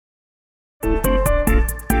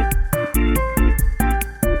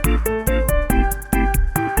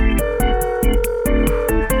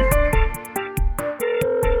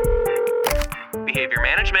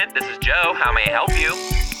How may I help you?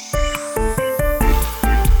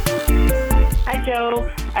 Hi, Joe.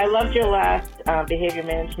 I loved your last behavior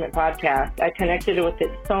management podcast. I connected with it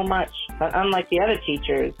so much, but unlike the other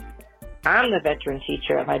teachers, I'm the veteran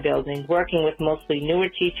teacher at my building, working with mostly newer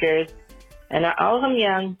teachers, and all of them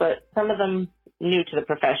young, but some of them new to the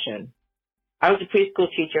profession. I was a preschool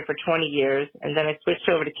teacher for 20 years, and then I switched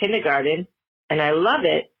over to kindergarten, and I love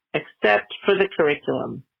it, except for the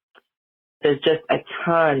curriculum. There's just a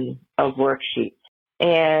ton of worksheets.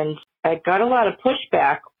 And I got a lot of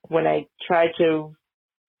pushback when I tried to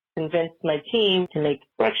convince my team to make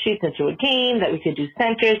worksheets into a game, that we could do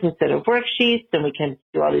centers instead of worksheets, and we can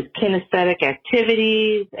do all these kinesthetic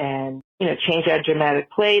activities and, change our dramatic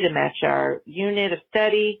play to match our unit of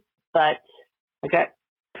study. But I got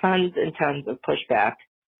tons and tons of pushback.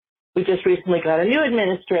 We just recently got a new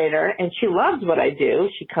administrator, and she loves what I do.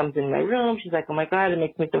 She comes in my room. She's like, oh, my God, it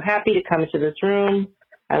makes me so happy to come into this room.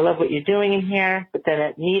 I love what you're doing in here. But then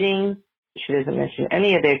at meetings, she doesn't mention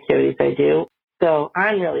any of the activities I do. So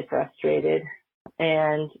I'm really frustrated.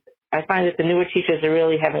 And I find that the newer teachers are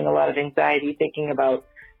really having a lot of anxiety thinking about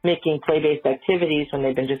making play-based activities when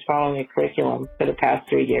they've been just following a curriculum for the past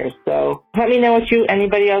 3 years. So let me know if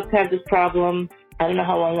anybody else have this problem. I don't know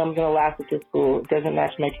how long I'm going to last at this school. It doesn't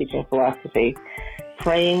match my teaching philosophy.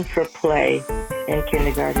 Playing for play in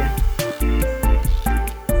kindergarten.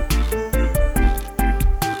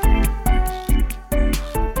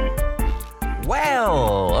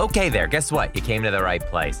 Well, okay there. Guess what? You came to the right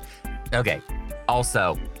place. Okay.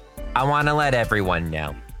 Also, I want to let everyone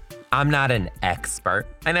know, I'm not an expert.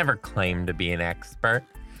 I never claimed to be an expert,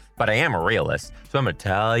 but I am a realist, so I'm going to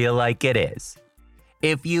tell you like it is.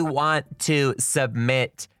 If you want to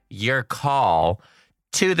submit your call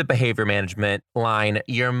to the behavior management line,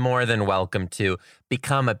 you're more than welcome to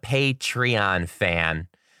become a Patreon fan.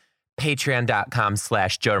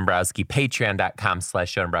 Patreon.com/Joe Dombrowski,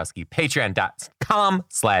 Patreon.com/Joe Dombrowski,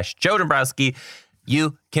 Patreon.com/Joe Dombrowski.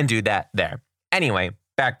 You can do that there. Anyway,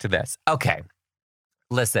 back to this. Okay,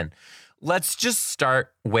 listen, let's just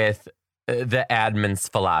start with the admin's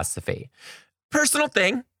philosophy. Personal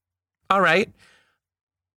thing, all right?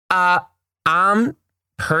 I'm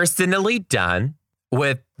personally done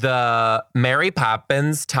with the Mary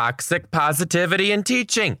Poppins toxic positivity in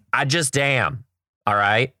teaching. I just am. All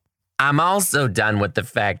right. I'm also done with the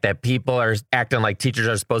fact that people are acting like teachers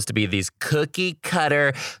are supposed to be these cookie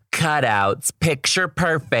cutter cutouts, picture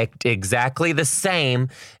perfect, exactly the same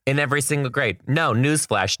in every single grade. No,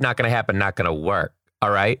 newsflash, not going to happen, not going to work.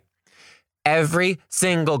 All right. Every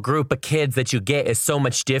single group of kids that you get is so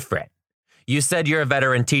much different. You said you're a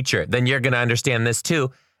veteran teacher, then you're going to understand this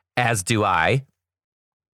too, as do I.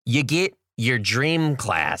 You get your dream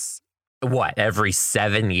class, every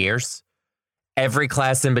 7 years? Every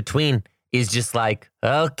class in between is just like,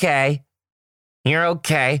 okay, you're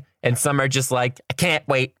okay. And some are just like, I can't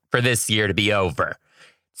wait for this year to be over.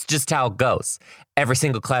 It's just how it goes. Every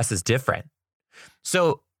single class is different.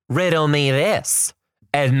 So riddle me this,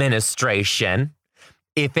 administration.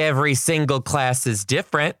 If every single class is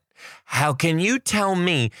different, how can you tell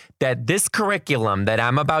me that this curriculum that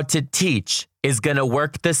I'm about to teach is going to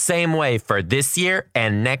work the same way for this year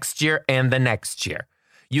and next year and the next year?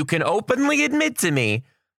 You can openly admit to me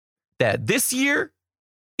that this year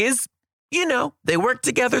is, they work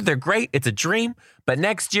together, they're great, it's a dream, but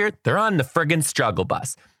next year they're on the friggin' struggle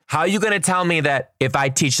bus. How are you going to tell me that if I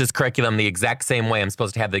teach this curriculum the exact same way, I'm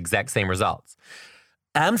supposed to have the exact same results?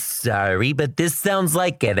 I'm sorry, but this sounds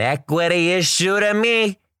like an equity issue to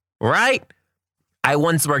me. Right? I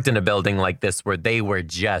once worked in a building like this where they were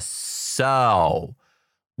just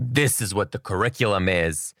this is what the curriculum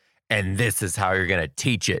is, and this is how you're going to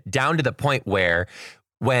teach it. Down to the point where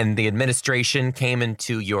when the administration came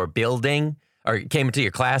into your building or came into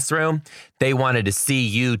your classroom, they wanted to see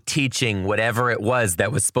you teaching whatever it was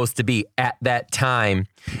that was supposed to be at that time.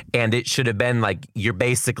 And it should have been like, you're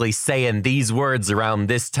basically saying these words around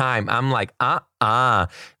this time. I'm like,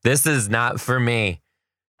 this is not for me.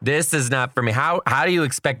 This is not for me. How do you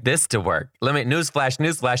expect this to work?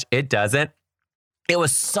 Newsflash, it doesn't. It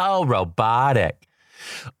was so robotic.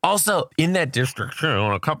 Also, in that district,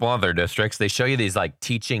 a couple other districts, they show you these like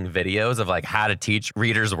teaching videos of like how to teach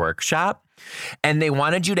Reader's Workshop. And they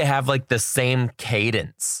wanted you to have like the same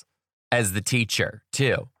cadence as the teacher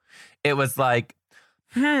too. It was like,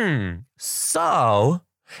 so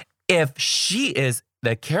if she is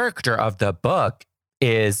the character of the book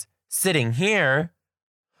is sitting here,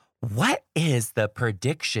 what is the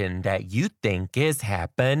prediction that you think is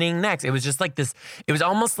happening next? It was just like this. It was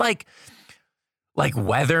almost like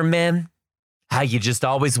weathermen how you just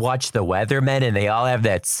always watch the weathermen and they all have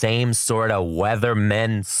that same sort of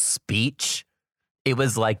weathermen speech. It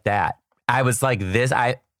was like that. I was like this.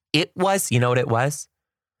 It was, you know what it was?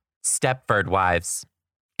 Stepford Wives.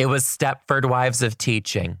 It was Stepford Wives of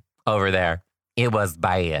teaching over there. It was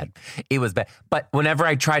bad. It was bad. But whenever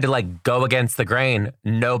I tried to like go against the grain,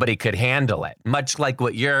 nobody could handle it. Much like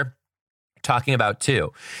what you're talking about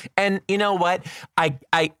too. And you know what? I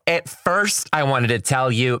at first I wanted to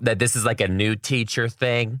tell you that this is like a new teacher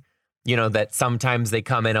thing, you know, that sometimes they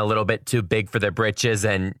come in a little bit too big for their britches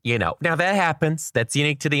and, you know, now that happens. That's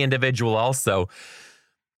unique to the individual also.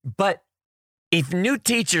 But if new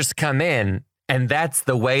teachers come in and that's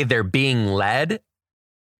the way they're being led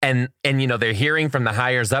and you know, they're hearing from the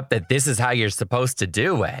hires up that this is how you're supposed to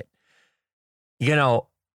do it, you know,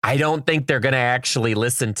 I don't think they're going to actually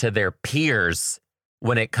listen to their peers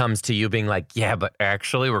when it comes to you being like, yeah, but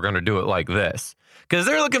actually we're going to do it like this. Because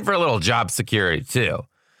they're looking for a little job security too.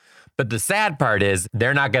 But the sad part is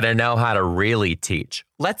they're not going to know how to really teach.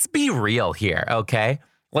 Let's be real here, okay?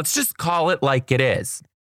 Let's just call it like it is.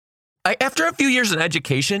 After a few years in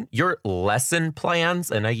education, your lesson plans,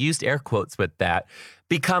 and I used air quotes with that,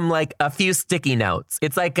 become like a few sticky notes.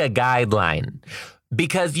 It's like a guideline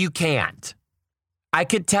because you can't. I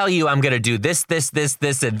could tell you I'm going to do this,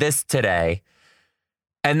 and this today.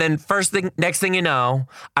 And then next thing you know,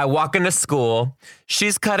 I walk into school.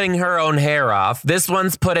 She's cutting her own hair off. This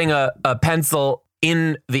one's putting a pencil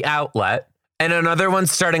in the outlet. And another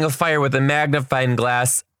one's starting a fire with a magnifying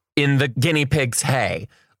glass in the guinea pig's hay.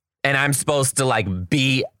 And I'm supposed to like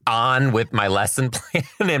be on with my lesson plan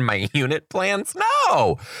and my unit plans?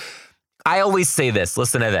 No. I always say this,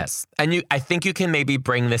 listen to this, and I think you can maybe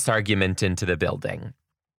bring this argument into the building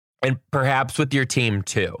and perhaps with your team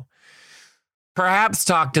too. Perhaps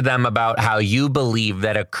talk to them about how you believe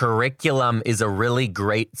that a curriculum is a really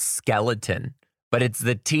great skeleton, but it's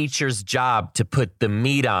the teacher's job to put the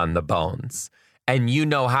meat on the bones. And you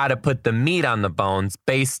know how to put the meat on the bones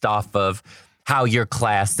based off of how your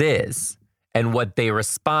class is and what they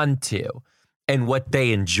respond to and what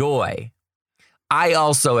they enjoy. I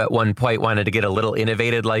also at one point wanted to get a little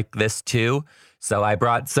innovative like this too. So I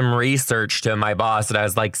brought some research to my boss and I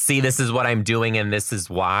was like, see, this is what I'm doing and this is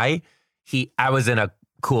why. I was in a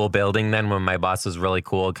cool building then when my boss was really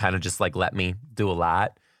cool, kind of just like let me do a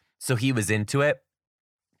lot. So he was into it,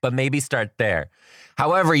 but maybe start there.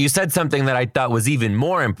 However, you said something that I thought was even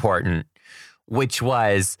more important, which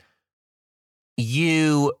was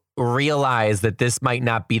you realize that this might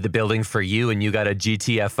not be the building for you and you got a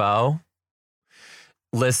GTFO.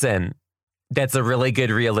 Listen, that's a really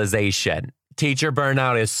good realization. Teacher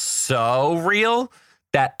burnout is so real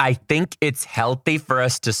that I think it's healthy for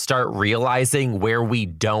us to start realizing where we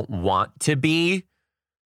don't want to be,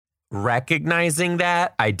 recognizing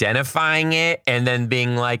that, identifying it, and then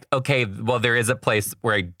being like, okay, well, there is a place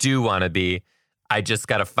where I do want to be. I just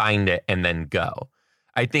got to find it and then go.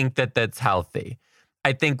 I think that that's healthy.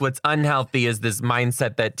 I think what's unhealthy is this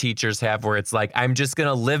mindset that teachers have where it's like, I'm just going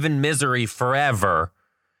to live in misery forever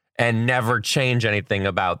and never change anything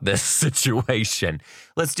about this situation.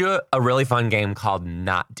 Let's do a really fun game called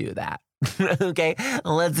Not Do That. Okay?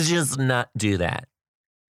 Let's just not do that.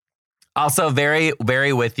 Also, very,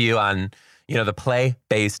 very with you on, you know, the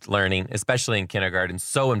play-based learning, especially in kindergarten,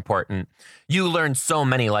 so important. You learn so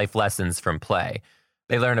many life lessons from play.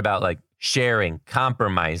 They learn about like sharing,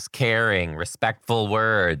 compromise, caring, respectful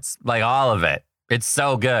words, like all of it. It's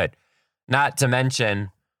so good. Not to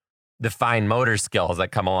mention the fine motor skills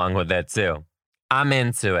that come along with that too. I'm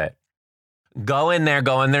into it. Go in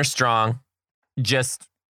there strong. Just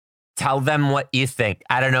tell them what you think.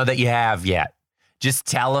 I don't know that you have yet. Just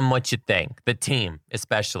tell them what you think. The team,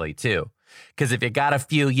 especially too. Because if you got a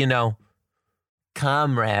few, you know,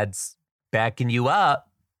 comrades backing you up,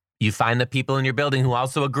 you find the people in your building who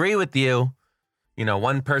also agree with you. You know,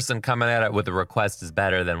 one person coming at it with a request is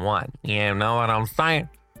better than one. You know what I'm saying?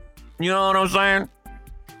 You know what I'm saying?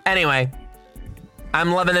 Anyway,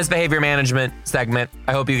 I'm loving this behavior management segment.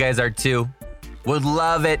 I hope you guys are too. Would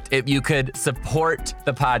love it if you could support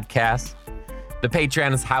the podcast. The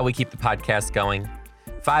Patreon is how we keep the podcast going.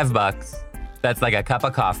 $5. That's like a cup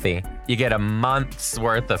of coffee. You get a month's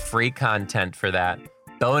worth of free content for that.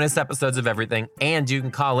 Bonus episodes of everything. And you can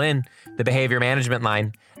call in the behavior management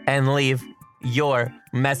line and leave your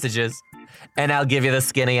messages. And I'll give you the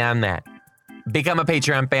skinny on that. Become a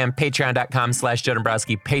Patreon fan. Patreon.com/Joe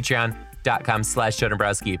Dombrowski. Patreon.com/Joe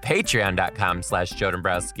Dombrowski. Patreon.com/Joe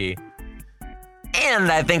Dombrowski.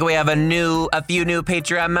 And I think we have a few new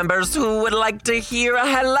Patreon members who would like to hear a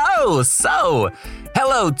hello. So,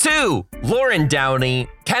 Hello to Lauren Downey,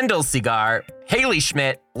 Kendall Segar, Haley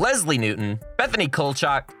Schmidt, Leslie Newton, Bethany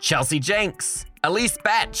Kolchak, Chelsea Jenks, Elise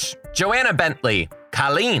Betch, Joanna Bentley,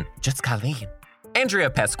 Colleen, just Colleen, Andrea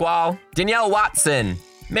Pasquale, Danielle Watson,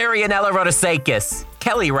 Marianella Rodasakis,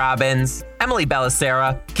 Kelly Robbins, Emily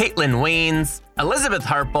Bellicera, Caitlin Weens, Elizabeth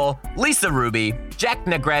Harple, Lisa Ruby, Jack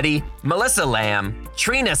Negretti, Melissa Lamb,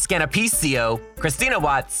 Trina Scanapicio, Christina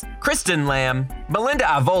Watts, Kristen Lamb, Melinda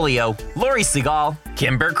Avolio, Lori Seagal,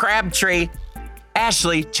 Kimber Crabtree,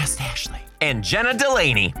 Ashley, just Ashley, and Jenna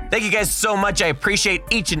Delaney. Thank you guys so much. I appreciate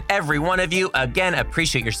each and every one of you. Again,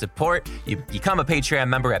 appreciate your support. You become a Patreon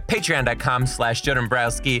member at patreon.com/Joe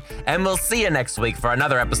Dombrowski, and we'll see you next week for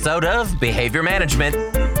another episode of Behavior Management.